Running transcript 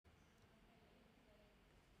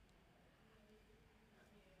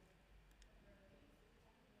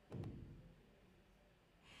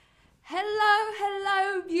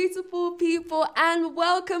Hello, beautiful people, and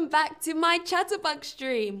welcome back to my Chatterbug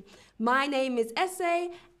stream. My name is Essay,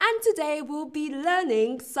 and today we'll be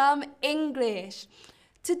learning some English.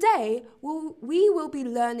 Today, we will be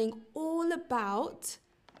learning all about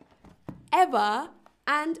ever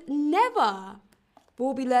and never.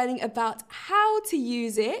 We'll be learning about how to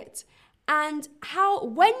use it and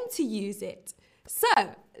when to use it.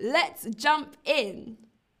 So, let's jump in.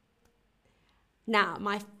 Now,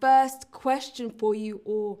 my first question for you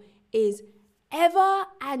all is ever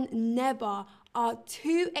and never are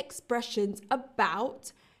two expressions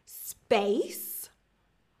about space,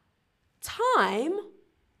 time,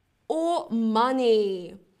 or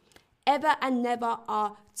money. Ever and never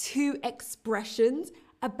are two expressions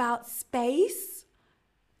about space,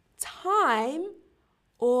 time,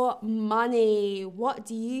 or money. What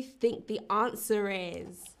do you think the answer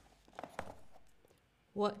is?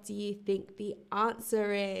 What do you think the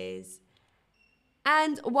answer is?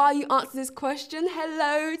 And while you answer this question,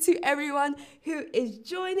 hello to everyone who is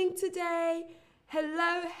joining today.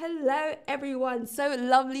 Hello everyone. So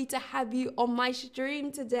lovely to have you on my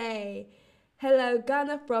stream today. Hello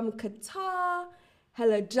Ghana from Qatar.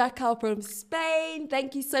 Hello Jackal from Spain.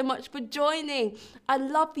 Thank you so much for joining. I'd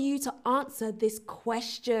love for you to answer this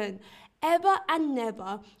question. Ever and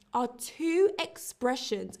never are two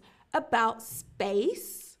expressions about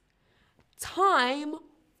space, time,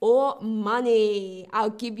 or money. I'll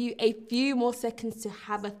give you a few more seconds to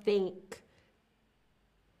have a think.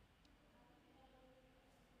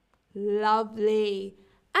 Lovely.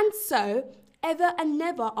 And so, ever and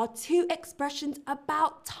never are two expressions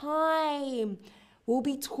about time. We'll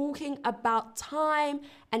be talking about time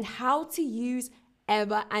and how to use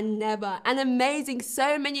ever and never. And amazing,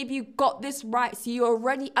 so many of you got this right, so you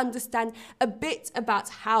already understand a bit about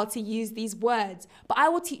how to use these words. But I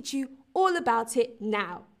will teach you all about it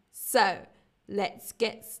now. So let's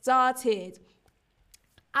get started.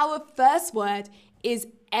 Our first word is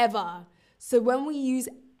ever. So when we use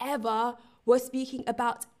ever, we're speaking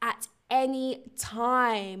about at any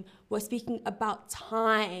time. We're speaking about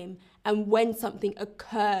time and when something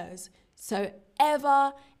occurs. So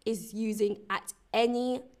ever is using at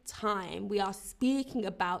any time. We are speaking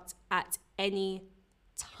about at any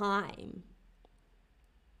time.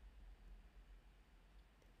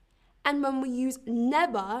 And when we use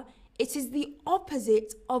never, it is the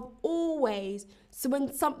opposite of always. So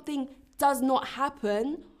when something does not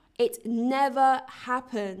happen, it never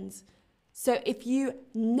happens. So if you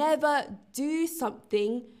never do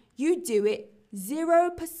something, you do it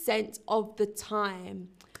 0% of the time.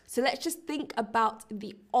 So let's just think about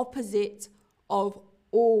the opposite of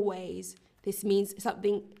always. This means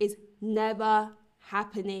something is never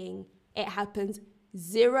happening. It happens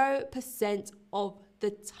 0% of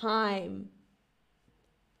the time.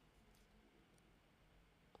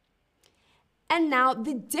 And now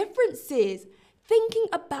the differences. Thinking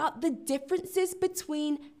about the differences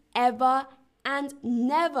between ever and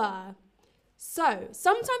never. So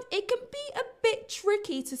sometimes it can be a bit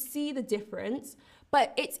tricky to see the difference,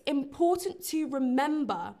 but it's important to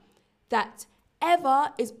remember that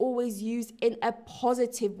ever is always used in a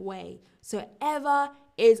positive way. So ever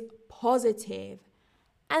is positive.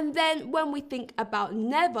 And then when we think about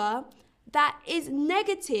never, that is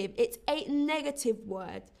negative. It's a negative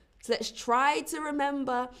word. So let's try to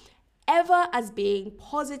remember ever as being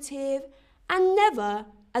positive and never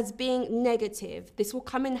as being negative. This will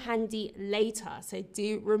come in handy later, so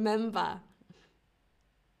do remember.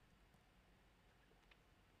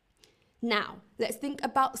 Now, let's think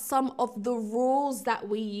about some of the rules that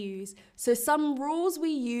we use. So some rules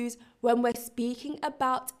we use when we're speaking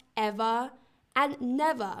about ever and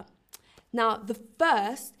never. Now, the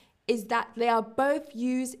first is that they are both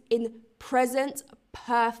used in present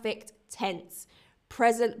perfect tense.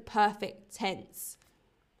 Present perfect tense.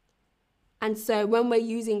 And so when we're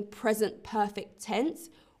using present perfect tense,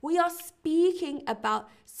 we are speaking about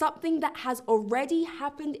something that has already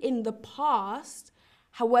happened in the past.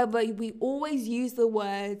 However, we always use the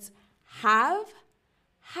words have,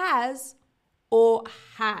 has, or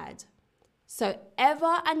had. So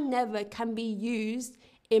ever and never can be used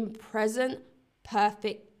in present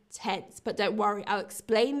perfect tense. But don't worry, I'll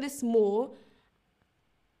explain this more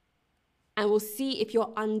and we'll see if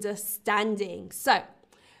you're understanding. So,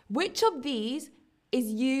 which of these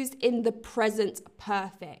is used in the present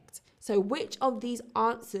perfect? So which of these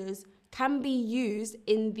answers can be used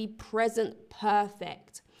in the present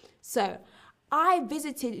perfect? So I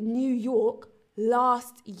visited New York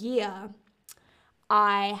last year.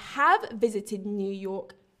 I have visited New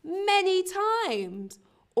York many times.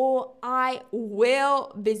 Or I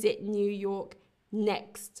will visit New York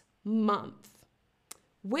next month.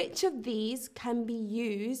 Which of these can be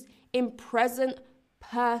used in present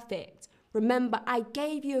perfect? Remember, I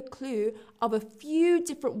gave you a clue of a few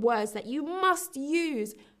different words that you must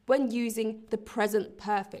use when using the present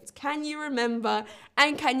perfect. Can you remember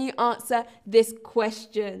and can you answer this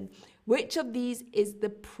question? Which of these is the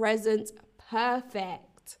present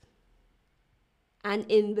perfect? And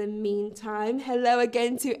in the meantime, hello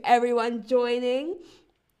again to everyone joining.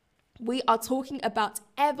 We are talking about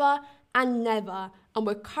ever and never, and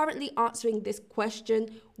we're currently answering this question: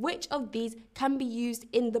 which of these can be used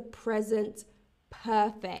in the present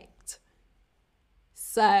perfect?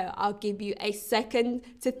 So I'll give you a second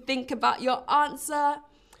to think about your answer.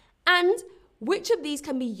 And which of these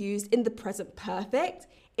can be used in the present perfect?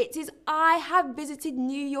 It is I have visited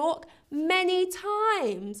New York many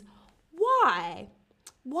times. Why?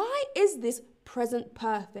 Why is this present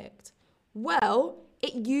perfect? Well,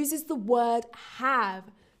 it uses the word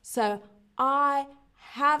have. So I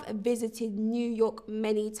have visited New York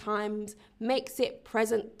many times makes it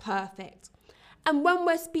present perfect. And when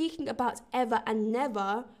we're speaking about ever and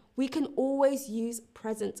never, we can always use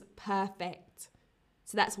present perfect.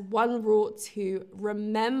 So that's one rule to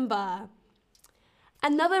remember.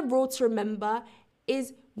 Another rule to remember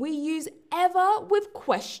is we use ever with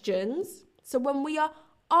questions. So when we are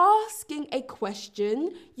asking a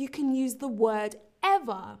question, you can use the word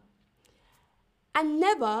ever. And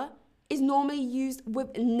never is normally used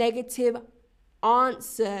with negative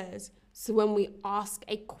answers. So when we ask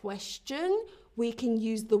a question, we can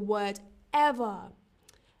use the word ever.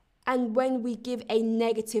 And when we give a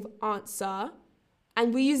negative answer,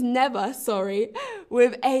 and we use never,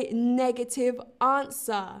 with a negative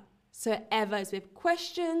answer. So ever is with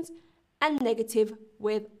questions and negative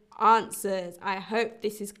with answers. I hope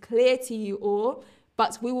this is clear to you all,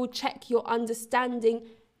 but we will check your understanding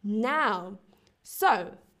now.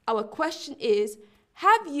 So our question is,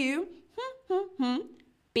 have you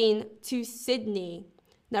been to Sydney?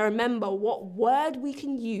 Now remember what word we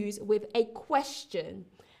can use with a question.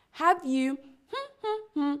 Have you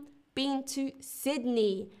been to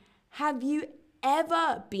Sydney? Have you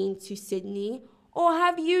ever been to Sydney? Or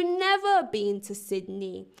have you never been to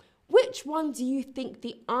Sydney? Which one do you think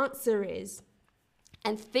the answer is?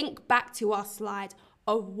 And think back to our slide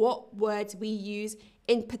of what words we use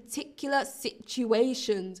in particular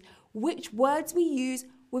situations. Which words we use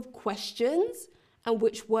with questions and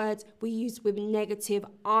which words we use with negative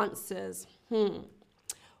answers.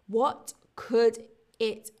 What could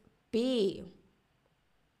it be?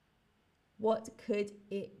 What could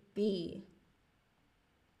it be?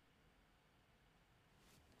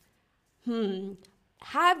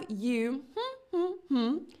 Have you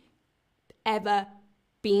ever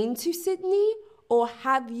been to Sydney? Or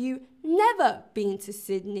have you never been to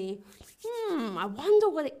Sydney? I wonder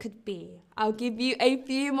what it could be. I'll give you a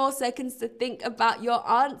few more seconds to think about your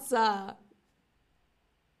answer.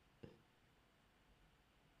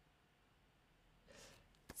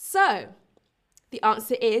 So, the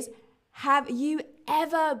answer is, have you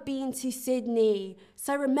ever been to Sydney?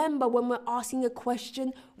 So remember, when we're asking a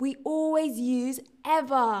question, we always use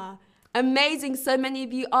ever. Amazing, so many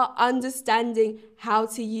of you are understanding how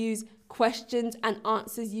to use questions and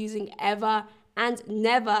answers using ever and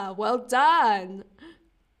never. Well done.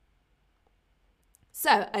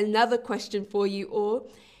 So another question for you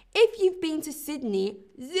all. If you've been to Sydney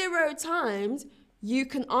 0 times, you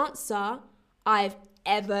can answer, I've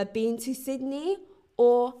ever been to Sydney,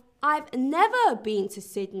 or I've never been to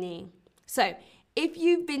Sydney. So if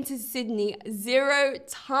you've been to Sydney 0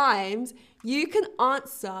 times, you can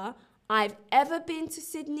answer, I've ever been to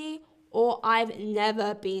Sydney, or I've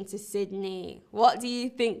never been to Sydney. What do you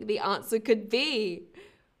think the answer could be?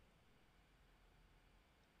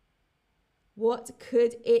 What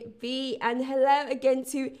could it be? And hello again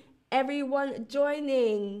to everyone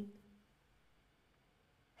joining.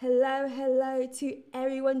 Hello to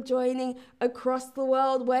everyone joining across the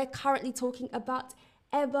world. We're currently talking about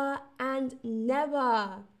ever and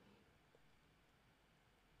never.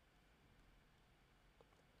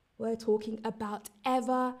 We're talking about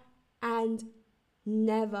ever and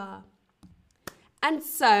never. And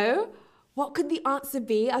so, what could the answer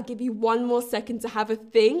be? I'll give you one more second to have a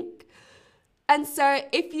think. And so,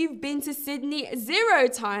 if you've been to Sydney 0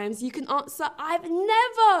 times, you can answer, I've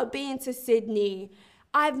never been to Sydney.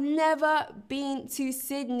 I've never been to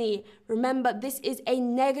Sydney. Remember, this is a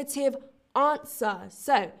negative answer.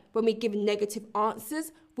 So, when we give negative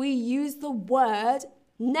answers, we use the word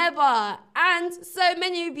never. And so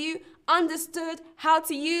many of you understood how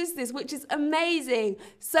to use this, which is amazing.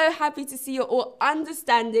 So happy to see you're all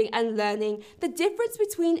understanding and learning the difference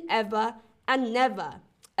between ever and never.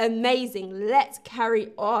 Amazing. Let's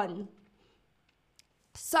carry on.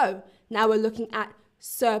 So now we're looking at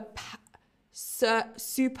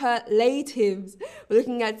superlatives. We're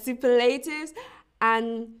looking at superlatives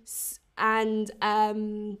and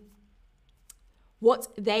what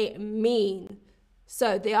they mean.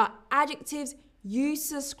 So they are adjectives used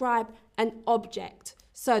to describe an object.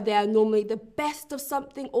 So they are normally the best of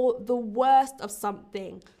something or the worst of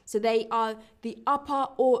something. So they are the upper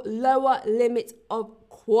or lower limit of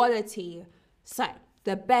quality. So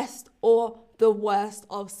the best or the worst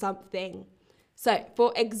of something. So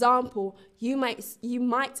for example, you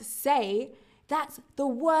might say that's the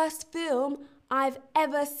worst film I've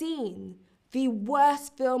ever seen. The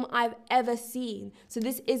worst film I've ever seen. So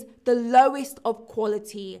this is the lowest of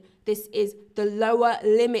quality. This is the lower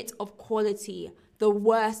limit of quality. The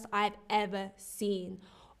worst I've ever seen.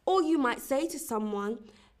 Or you might say to someone,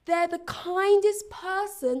 they're the kindest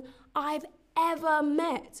person I've ever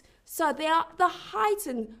met. So they are the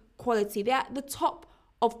heightened quality. They are at the top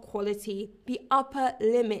of quality, the upper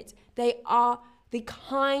limit. They are the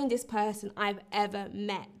kindest person I've ever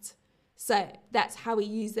met. So that's how we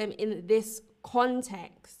use them in this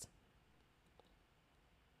context.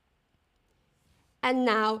 And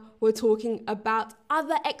now we're talking about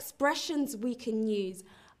other expressions we can use.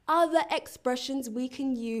 Other expressions we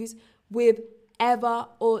can use with ever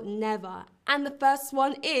or never. And the first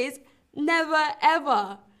one is never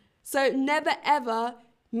ever. So never ever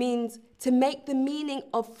means to make the meaning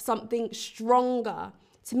of something stronger.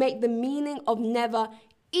 To make the meaning of never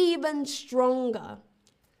even stronger.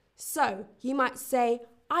 So you might say,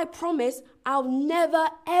 I promise I'll never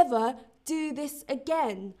ever do this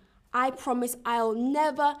again. I promise I'll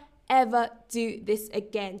never ever do this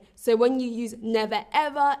again. So when you use never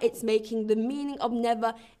ever, it's making the meaning of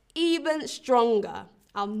never even stronger.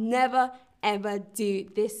 I'll never ever do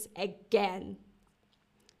this again.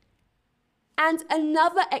 And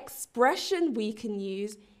another expression we can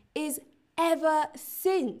use is ever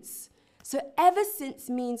since. So ever since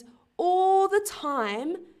means all the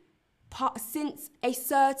time since a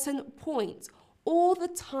certain point. All the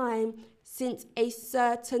time since a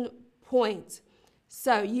certain point.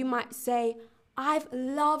 So you might say, I've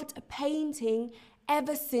loved painting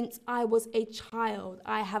ever since I was a child.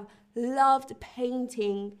 I have loved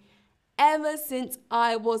painting ever since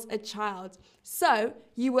I was a child. So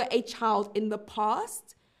you were a child in the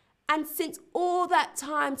past, and since all that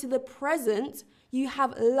time to the present, you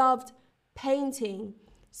have loved painting.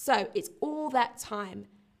 So it's all that time,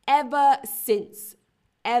 ever since,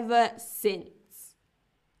 ever since.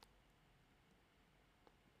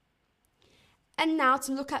 And now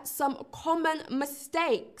to look at some common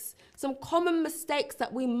mistakes that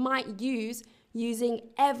we might use using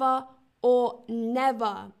ever or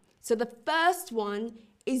never. So the first one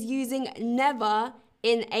is using never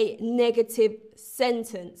in a negative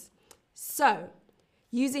sentence. So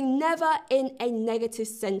using never in a negative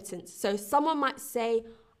sentence. So someone might say,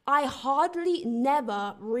 I hardly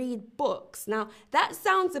never read books. Now that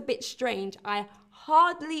sounds a bit strange. I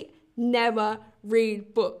hardly never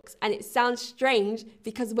read books. And it sounds strange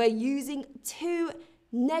because we're using two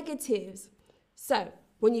negatives. So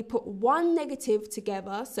when you put one negative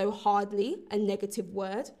together, so hardly, a negative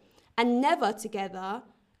word, and never together,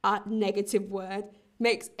 a negative word,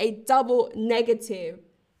 makes a double negative.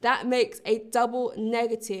 That makes a double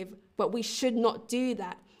negative, but we should not do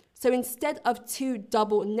that. So instead of two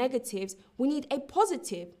double negatives, we need a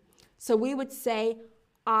positive. So we would say,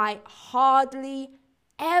 I hardly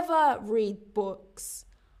ever read books.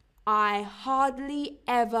 I hardly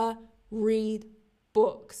ever read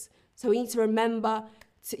books. So we need to remember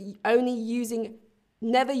to only using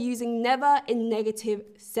never in negative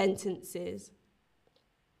sentences.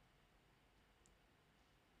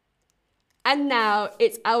 And now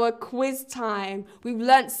it's our quiz time. We've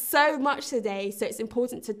learnt so much today, so it's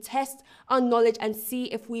important to test our knowledge and see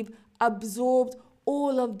if we've absorbed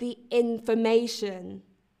all of the information.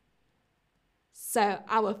 So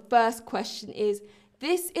our first question is,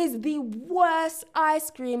 this is the worst ice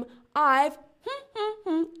cream I've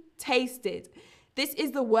tasted. This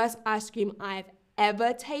is the worst ice cream I've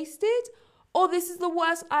ever tasted, or this is the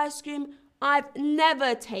worst ice cream I've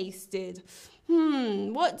never tasted.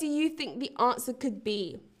 What do you think the answer could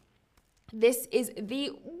be? This is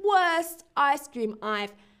the worst ice cream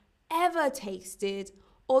I've ever tasted,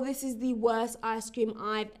 or this is the worst ice cream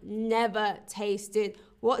I've never tasted.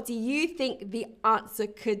 What do you think the answer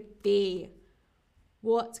could be?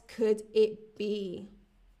 What could it be?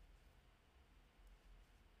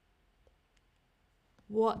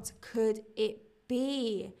 What could it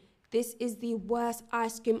be? This is the worst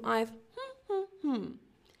ice cream I've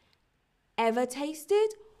ever tasted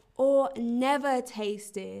or never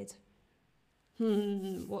tasted?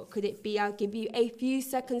 What could it be? I'll give you a few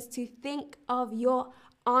seconds to think of your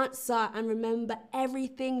answer and remember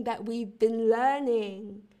everything that we've been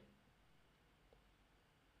learning.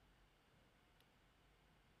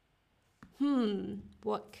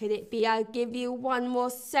 What could it be? I'll give you one more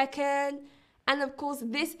second. And of course,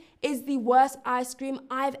 this is the worst ice cream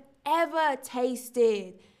I've ever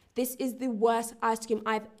tasted. This is the worst ice cream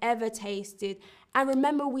I've ever tasted. And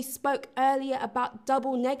remember, we spoke earlier about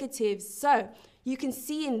double negatives. So you can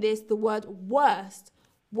see in this the word worst.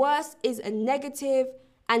 Worst is a negative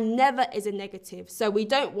and never is a negative. So we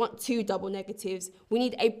don't want two double negatives. We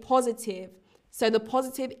need a positive. So the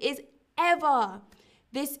positive is ever.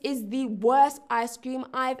 This is the worst ice cream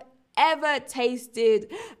I've ever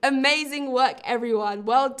tasted. Amazing work, everyone.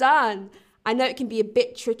 Well done. I know it can be a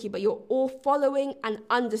bit tricky, but you're all following and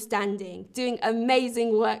understanding. Doing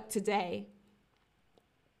amazing work today.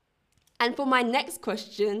 And for my next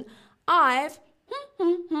question, I've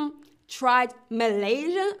tried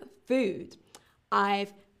Malaysian food.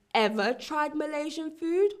 I've ever tried Malaysian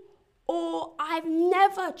food, or I've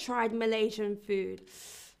never tried Malaysian food.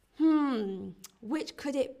 Which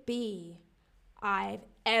could it be? I've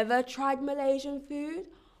ever tried Malaysian food,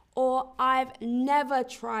 or I've never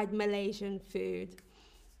tried Malaysian food.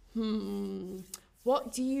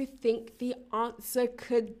 What do you think the answer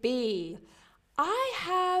could be?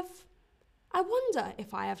 I wonder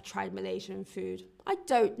if I have tried Malaysian food. I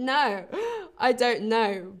don't know.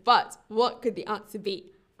 But what could the answer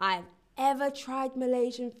be? I've ever tried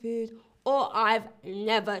Malaysian food, or I've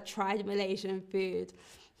never tried Malaysian food.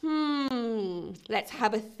 Let's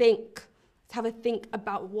have a think. Let's have a think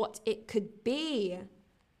about what it could be.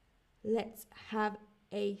 Let's have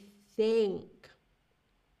a think.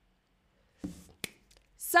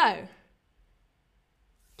 So,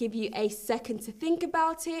 give you a second to think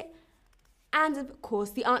about it. And of course,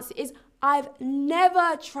 the answer is I've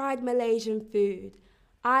never tried Malaysian food.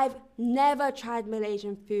 I've never tried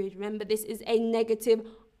Malaysian food. Remember, this is a negative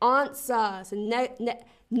answer. So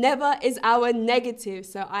never is our negative.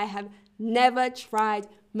 So I have never tried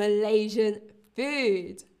Malaysian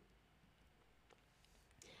food.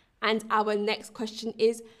 And our next question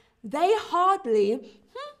is, they hardly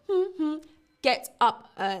get up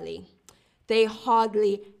early. They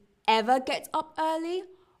hardly ever get up early,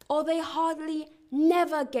 or they hardly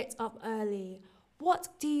never get up early. What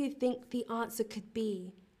do you think the answer could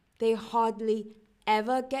be? They hardly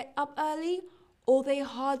ever get up early, or they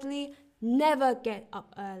hardly never get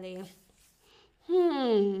up early.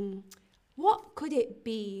 What could it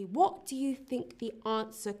be? What do you think the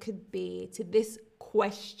answer could be to this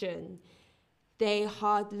question? They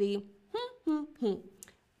hardly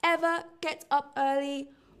ever get up early,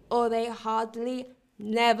 or they hardly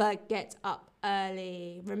never get up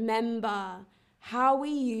early. Remember how we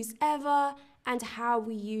use ever and how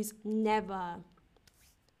we use never.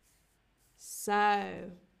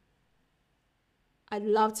 So, I'd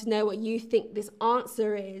love to know what you think this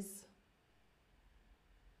answer is.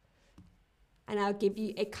 And I'll give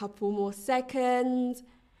you a couple more seconds.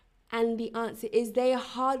 And the answer is they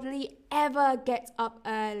hardly ever get up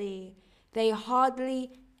early. They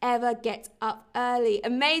hardly ever get up early.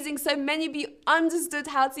 Amazing. So many of you understood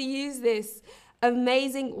how to use this.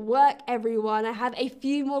 Amazing work, everyone. I have a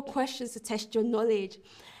few more questions to test your knowledge.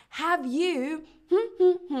 Have you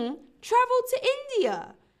traveled to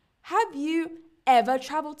India? Have you ever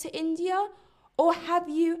traveled to India? Or have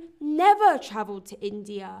you never traveled to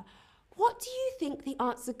India? What do you think the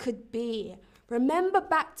answer could be? Remember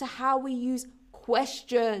back to how we use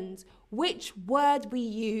questions. Which word we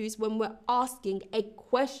use when we're asking a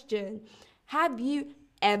question. Have you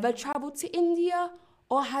ever traveled to India,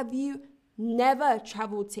 or have you never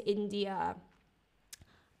traveled to India?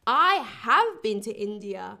 I have been to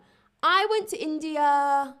India. I went to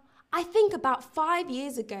India, I think about 5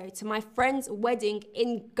 years ago, to my friend's wedding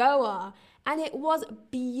in Goa. And it was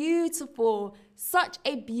beautiful. Such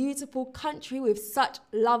a beautiful country with such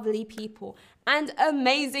lovely people. And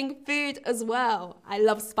amazing food as well. I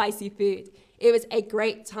love spicy food. It was a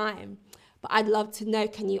great time. But I'd love to know,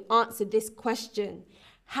 can you answer this question?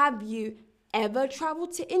 Have you ever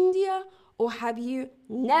traveled to India, or have you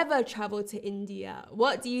never traveled to India?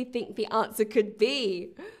 What do you think the answer could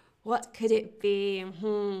be? What could it be?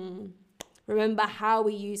 Remember how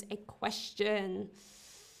we use a question.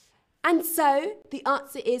 And so the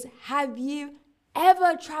answer is, have you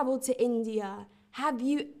ever traveled to India? Have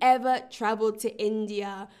you ever traveled to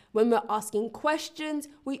India? When we're asking questions,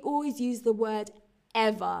 we always use the word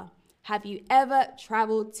ever. Have you ever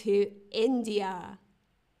traveled to India?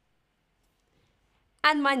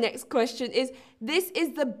 And my next question is, this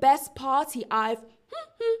is the best party I've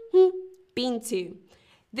been to.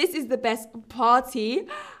 This is the best party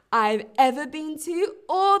I've ever been to,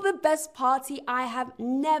 or the best party I have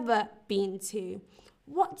never been to.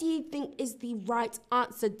 What do you think is the right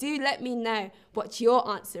answer? Do let me know what your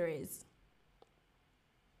answer is.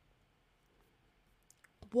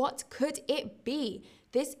 What could it be?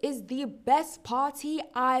 This is the best party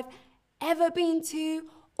I've ever been to,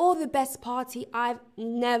 or the best party I've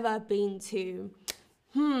never been to.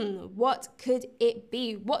 What could it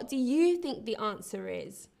be? What do you think the answer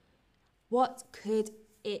is? What could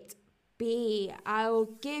it be? I'll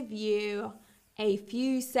give you a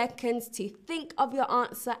few seconds to think of your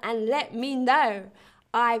answer and let me know.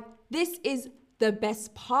 This is the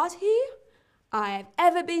best party I've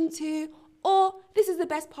ever been to, or this is the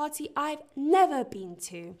best party I've never been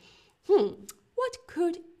to. What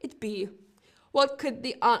could it be? What could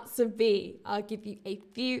the answer be? I'll give you a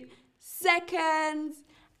few seconds.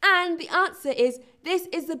 And the answer is, this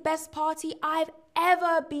is the best party I've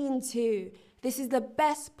ever been to. This is the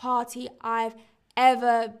best party I've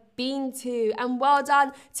ever been to. And well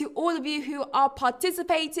done to all of you who are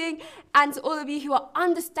participating and to all of you who are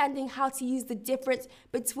understanding how to use the difference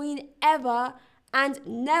between ever and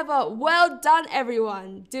never. Well done,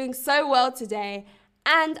 everyone. Doing so well today.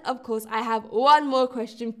 And of course, I have one more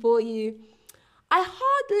question for you. I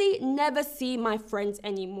hardly never see my friends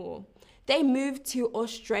anymore. They moved to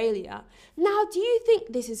Australia. Now, do you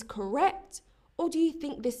think this is correct? Or do you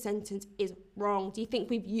think this sentence is wrong? Do you think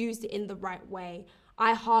we've used it in the right way?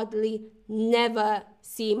 I hardly never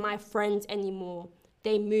see my friends anymore.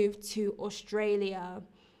 They moved to Australia.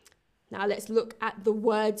 Now let's look at the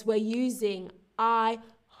words we're using. I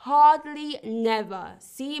hardly never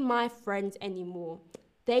see my friends anymore.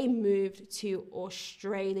 They moved to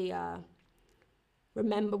Australia.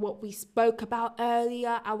 Remember what we spoke about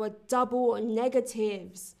earlier, our double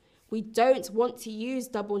negatives. We don't want to use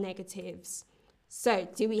double negatives. So,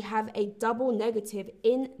 do we have a double negative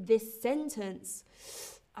in this sentence?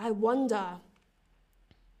 I wonder,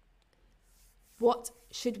 what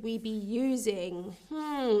should we be using?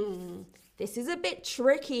 This is a bit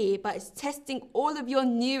tricky, but it's testing all of your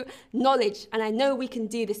new knowledge, and I know we can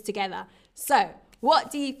do this together. So,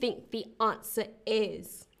 what do you think the answer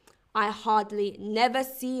is? I hardly never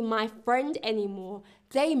see my friend anymore.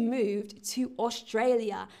 They moved to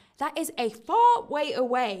Australia. That is a far way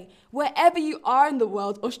away. Wherever you are in the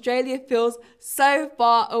world, Australia feels so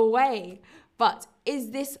far away. But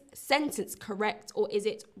is this sentence correct or is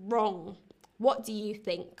it wrong? What do you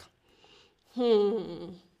think?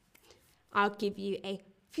 I'll give you a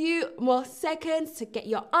few more seconds to get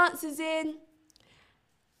your answers in.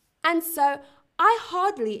 And so, I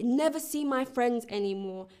hardly never see my friends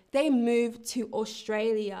anymore. They moved to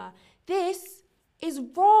Australia. This is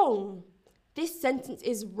wrong. This sentence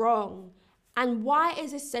is wrong. And why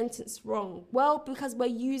is this sentence wrong? Well, because we're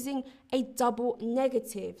using a double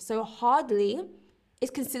negative. So hardly is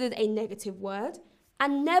considered a negative word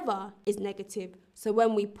and never is negative. So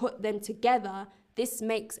when we put them together, this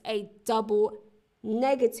makes a double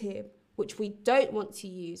negative, which we don't want to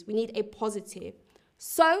use. We need a positive.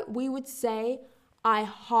 So we would say, I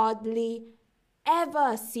hardly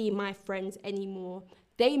ever see my friends anymore.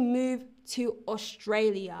 They moved to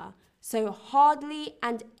Australia. So hardly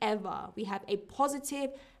and ever. We have a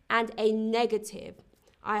positive and a negative.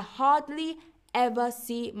 I hardly ever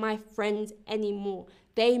see my friends anymore.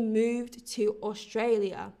 They moved to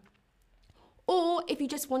Australia. Or if you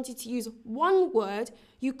just wanted to use one word,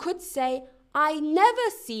 you could say, I never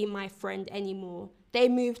see my friend anymore. They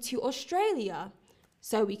moved to Australia.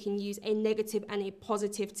 So we can use a negative and a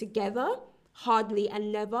positive together, hardly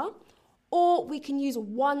and never. Or we can use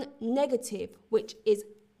one negative, which is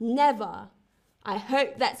never. I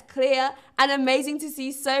hope that's clear and amazing to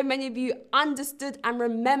see so many of you understood and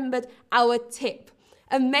remembered our tip.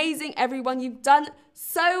 Amazing, everyone. You've done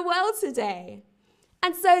so well today.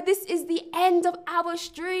 And so this is the end of our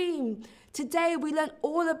stream. Today we learned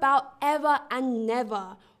all about ever and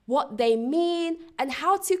never, what they mean and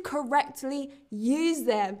how to correctly use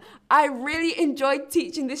them. I really enjoyed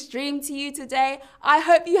teaching this stream to you today. I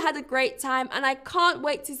hope you had a great time and I can't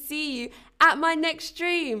wait to see you at my next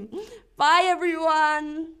stream. Bye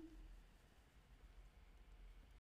everyone.